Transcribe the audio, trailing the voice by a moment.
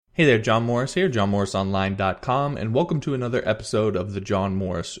Hey there, John Morris here, johnmorrisonline.com, and welcome to another episode of The John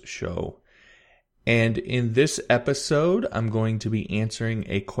Morris Show. And in this episode, I'm going to be answering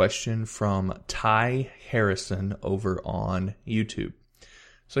a question from Ty Harrison over on YouTube.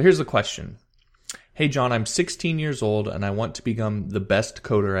 So here's the question. Hey John, I'm 16 years old and I want to become the best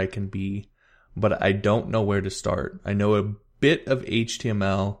coder I can be, but I don't know where to start. I know a bit of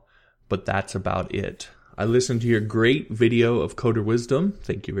HTML, but that's about it. I listened to your great video of coder wisdom.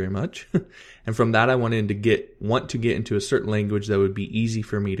 Thank you very much. And from that, I want to get into a certain language that would be easy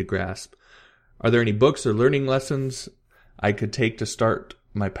for me to grasp. Are there any books or learning lessons I could take to start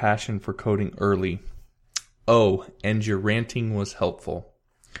my passion for coding early? Oh, and your ranting was helpful.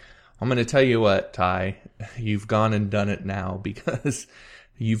 I'm going to tell you what, Ty, you've gone and done it now because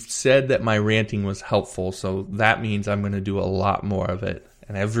you've said that my ranting was helpful. So that means I'm going to do a lot more of it.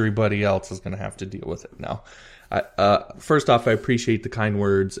 And everybody else is going to have to deal with it now. First off, I appreciate the kind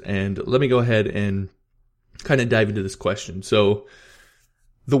words, and let me go ahead and kind of dive into this question. So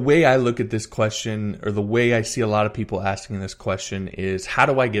the way I look at this question, or the way I see a lot of people asking this question, is how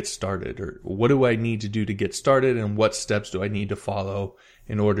do I get started? Or what do I need to do to get started, and what steps do I need to follow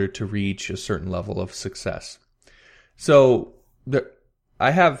in order to reach a certain level of success? So I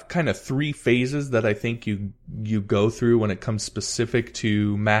have kind of three phases that I think you go through when it comes specific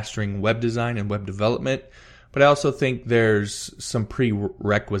to mastering web design and web development. But I also think there's some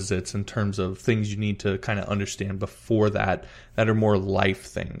prerequisites in terms of things you need to kind of understand before that are more life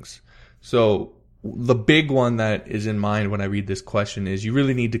things. So the big one that is in mind when I read this question is you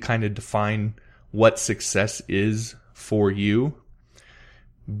really need to kind of define what success is for you,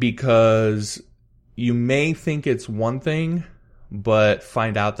 because you may think it's one thing, but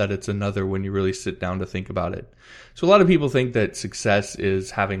find out that it's another when you really sit down to think about it. So a lot of people think that success is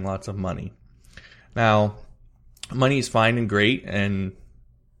having lots of money. Now, money is fine and great, and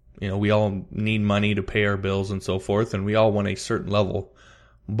we all need money to pay our bills and so forth, and we all want a certain level.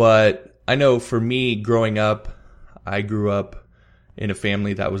 But I know for me, growing up, I grew up in a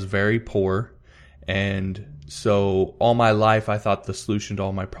family that was very poor, and so all my life I thought the solution to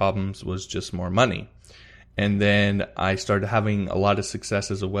all my problems was just more money. And then I started having a lot of success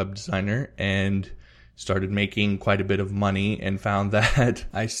as a web designer and started making quite a bit of money, and found that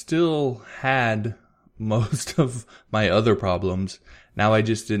I still had most of my other problems. Now I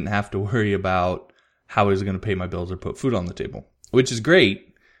just didn't have to worry about how I was going to pay my bills or put food on the table, which is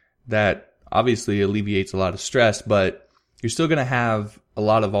great. That obviously alleviates a lot of stress, but you're still going to have a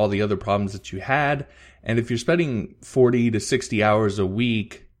lot of all the other problems that you had. And if you're spending 40 to 60 hours a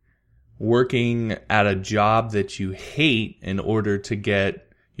week working at a job that you hate in order to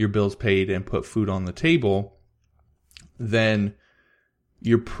get your bills paid and put food on the table, then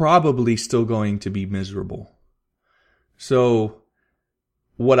you're probably still going to be miserable. So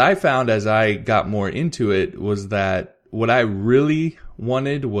what I found as I got more into it was that what I really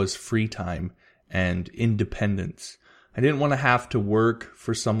wanted was free time and independence. I didn't want to have to work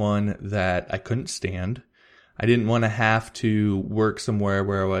for someone that I couldn't stand. I didn't want to have to work somewhere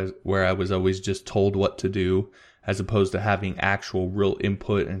where I was always just told what to do, as opposed to having actual real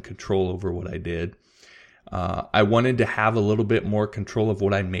input and control over what I did. I wanted to have a little bit more control of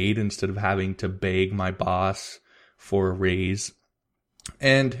what I made instead of having to beg my boss for a raise.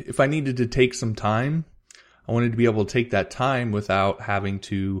 And if I needed to take some time, I wanted to be able to take that time without having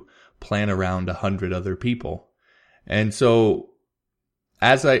to plan around 100 other people. And so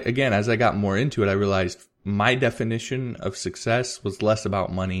as I got more into it, I realized my definition of success was less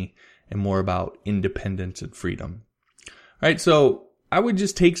about money and more about independence and freedom. All right, so I would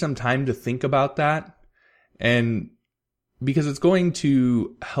just take some time to think about that, and because it's going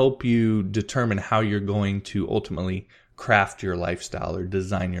to help you determine how you're going to ultimately craft your lifestyle or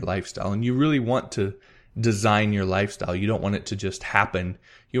design your lifestyle. And you really want to design your lifestyle. You don't want it to just happen.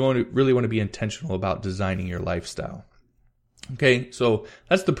 You really want to be intentional about designing your lifestyle. Okay, so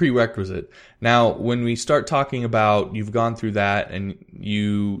that's the prerequisite. Now, when we start talking about you've gone through that and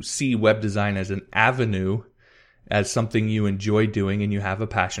you see web design as an avenue, as something you enjoy doing and you have a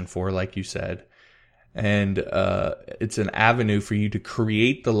passion for, like you said, and it's an avenue for you to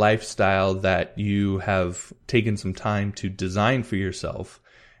create the lifestyle that you have taken some time to design for yourself,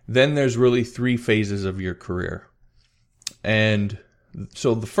 then there's really three phases of your career. And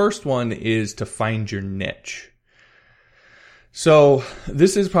so the first one is to find your niche. So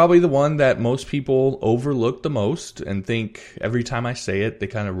this is probably the one that most people overlook the most and think every time I say it, they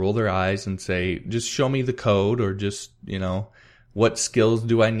kind of roll their eyes and say, just show me the code, or just, what skills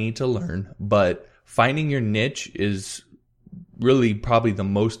do I need to learn? But finding your niche is really probably the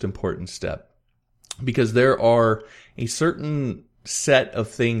most important step, because there are a certain set of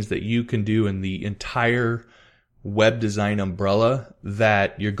things that you can do in the entire web design umbrella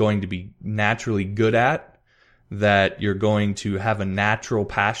that you're going to be naturally good at, that you're going to have a natural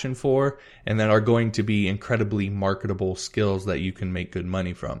passion for, and that are going to be incredibly marketable skills that you can make good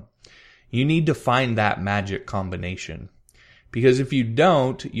money from. You need to find that magic combination. Because if you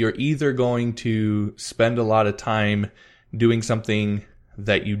don't, you're either going to spend a lot of time doing something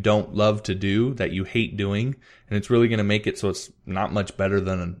that you don't love to do, that you hate doing, and it's really going to make it so it's not much better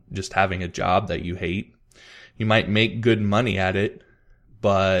than just having a job that you hate. You might make good money at it,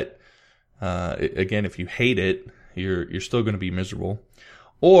 but again, if you hate it, you're still going to be miserable.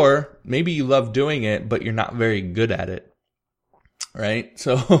 Or maybe you love doing it, but you're not very good at it, right?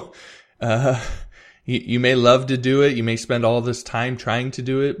 So you may love to do it. You may spend all this time trying to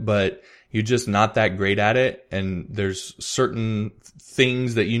do it, but you're just not that great at it. And there's certain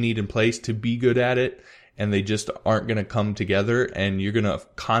things that you need in place to be good at it, and they just aren't going to come together. And you're going to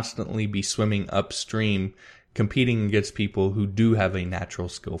constantly be swimming upstream, competing against people who do have a natural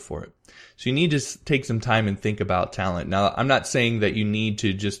skill for it. So you need to take some time and think about talent. Now, I'm not saying that you need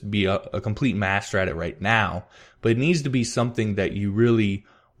to just be a complete master at it right now, but it needs to be something that you really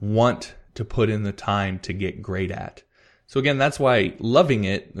want to put in the time to get great at. So again, that's why loving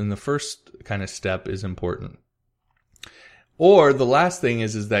it in the first kind of step is important. Or the last thing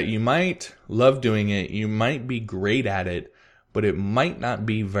is that you might love doing it, you might be great at it, but it might not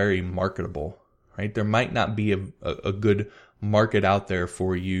be very marketable, right? There might not be a good market out there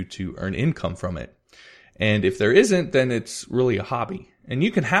for you to earn income from it. And if there isn't, then it's really a hobby. And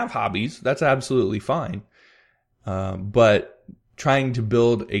you can have hobbies, that's absolutely fine. But trying to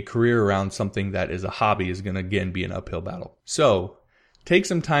build a career around something that is a hobby is going to, again, be an uphill battle. So take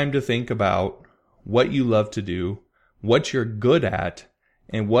some time to think about what you love to do, what you're good at,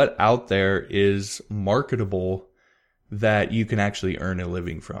 and what out there is marketable that you can actually earn a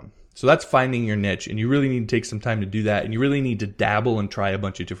living from. So that's finding your niche, and you really need to take some time to do that, and you really need to dabble and try a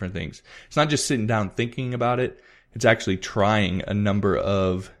bunch of different things. It's not just sitting down thinking about it. It's actually trying a number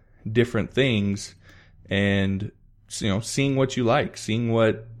of different things and, seeing what you like, seeing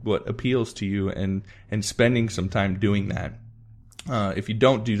what appeals to you, and spending some time doing that. If you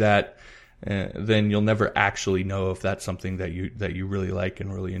don't do that, then you'll never actually know if that's something that you really like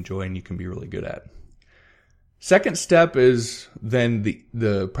and really enjoy and you can be really good at. Second step is then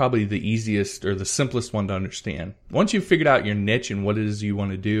the probably the easiest or the simplest one to understand. Once you've figured out your niche and what it is you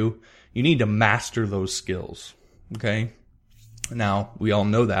want to do, you need to master those skills. Okay? Now, we all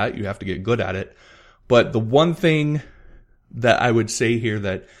know that. You have to get good at it. But the one thing that I would say here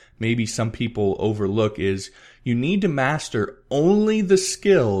that maybe some people overlook is you need to master only the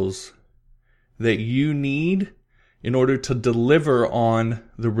skills that you need in order to deliver on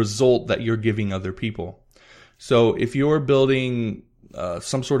the result that you're giving other people. So if you're building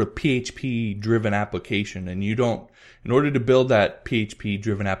some sort of PHP-driven application and in order to build that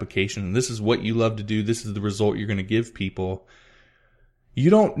PHP-driven application, and this is what you love to do, this is the result you're going to give people, you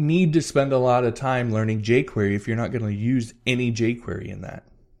don't need to spend a lot of time learning jQuery if you're not going to use any jQuery in that,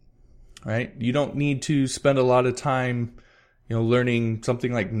 right? You don't need to spend a lot of time, learning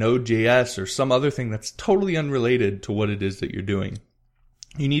something like Node.js or some other thing that's totally unrelated to what it is that you're doing.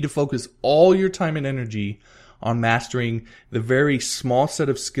 You need to focus all your time and energy on mastering the very small set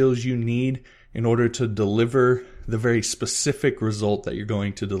of skills you need in order to deliver the very specific result that you're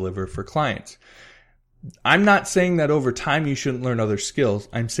going to deliver for clients. I'm not saying that over time you shouldn't learn other skills.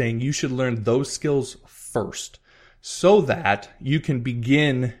 I'm saying you should learn those skills first so that you can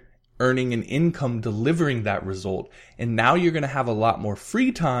begin earning an income delivering that result. And now you're going to have a lot more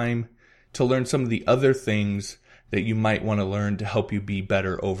free time to learn some of the other things that you might want to learn to help you be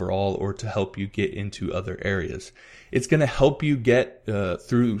better overall or to help you get into other areas. It's going to help you get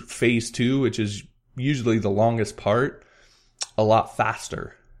through phase 2, which is usually the longest part, a lot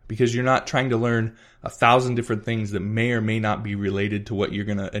faster because you're not trying to learn 1,000 different things that may or may not be related to what you're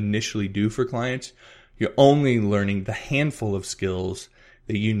going to initially do for clients. You're only learning the handful of skills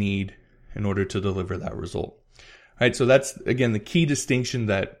that you need in order to deliver that result. All right, so that's, again, the key distinction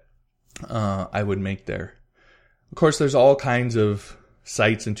that I would make there. Of course, there's all kinds of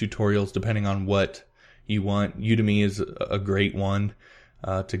sites and tutorials depending on what you want. Udemy is a great one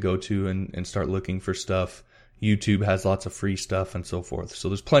to go to and start looking for stuff. YouTube has lots of free stuff and so forth. So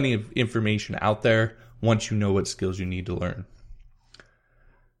there's plenty of information out there once you know what skills you need to learn.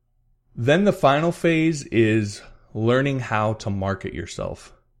 Then the final phase is learning how to market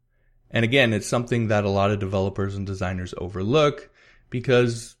yourself. And again, it's something that a lot of developers and designers overlook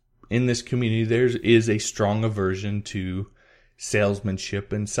because in this community, there is a strong aversion to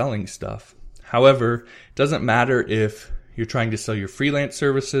salesmanship and selling stuff. However, it doesn't matter if you're trying to sell your freelance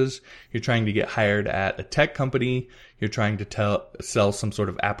services, you're trying to get hired at a tech company, you're trying to sell some sort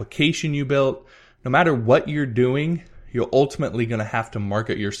of application you built. No matter what you're doing, you're ultimately going to have to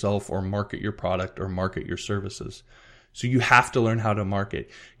market yourself or market your product or market your services. So you have to learn how to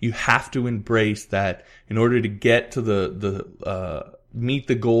market. You have to embrace that in order to get to meet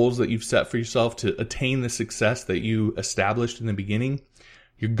the goals that you've set for yourself, to attain the success that you established in the beginning.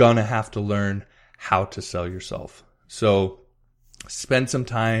 You're going to have to learn how to sell yourself. So spend some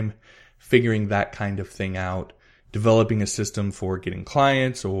time figuring that kind of thing out, developing a system for getting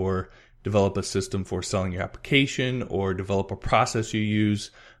clients, or develop a system for selling your application, or develop a process you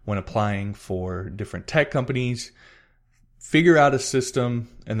use when applying for different tech companies. Figure out a system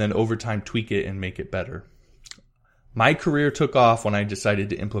and then over time tweak it and make it better. My career took off when I decided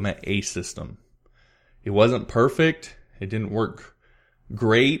to implement a system. It wasn't perfect. It didn't work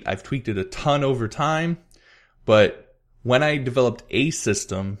great. I've tweaked it a ton over time. But when I developed a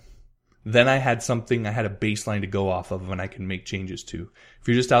system, then I had a baseline to go off of and I can make changes to. If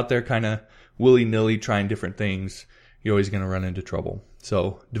you're just out there kind of willy-nilly trying different things, you're always going to run into trouble.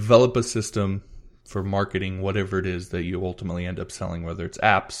 So develop a system for marketing whatever it is that you ultimately end up selling, whether it's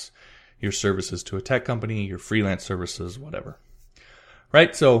apps, your services to a tech company, your freelance services, whatever.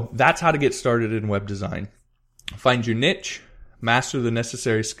 Right? So that's how to get started in web design. Find your niche, master the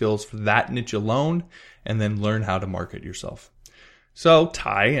necessary skills for that niche alone, and then learn how to market yourself. So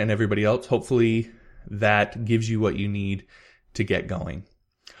Ty and everybody else, hopefully that gives you what you need to get going.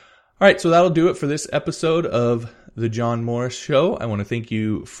 All right, so that'll do it for this episode of The John Morris Show. I want to thank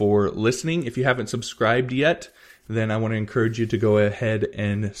you for listening. If you haven't subscribed yet, then I want to encourage you to go ahead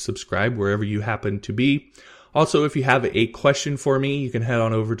and subscribe wherever you happen to be. Also, if you have a question for me, you can head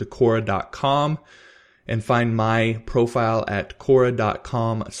on over to Quora.com and find my profile at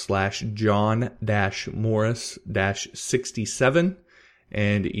Quora.com/John-Morris-67.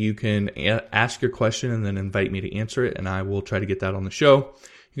 And you can ask your question and then invite me to answer it, and I will try to get that on the show.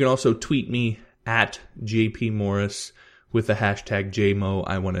 You can also tweet me at JP Morris with the hashtag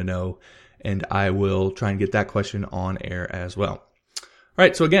JMoIWantToKnow, and I will try and get that question on air as well. All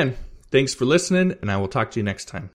right, so again, thanks for listening, and I will talk to you next time.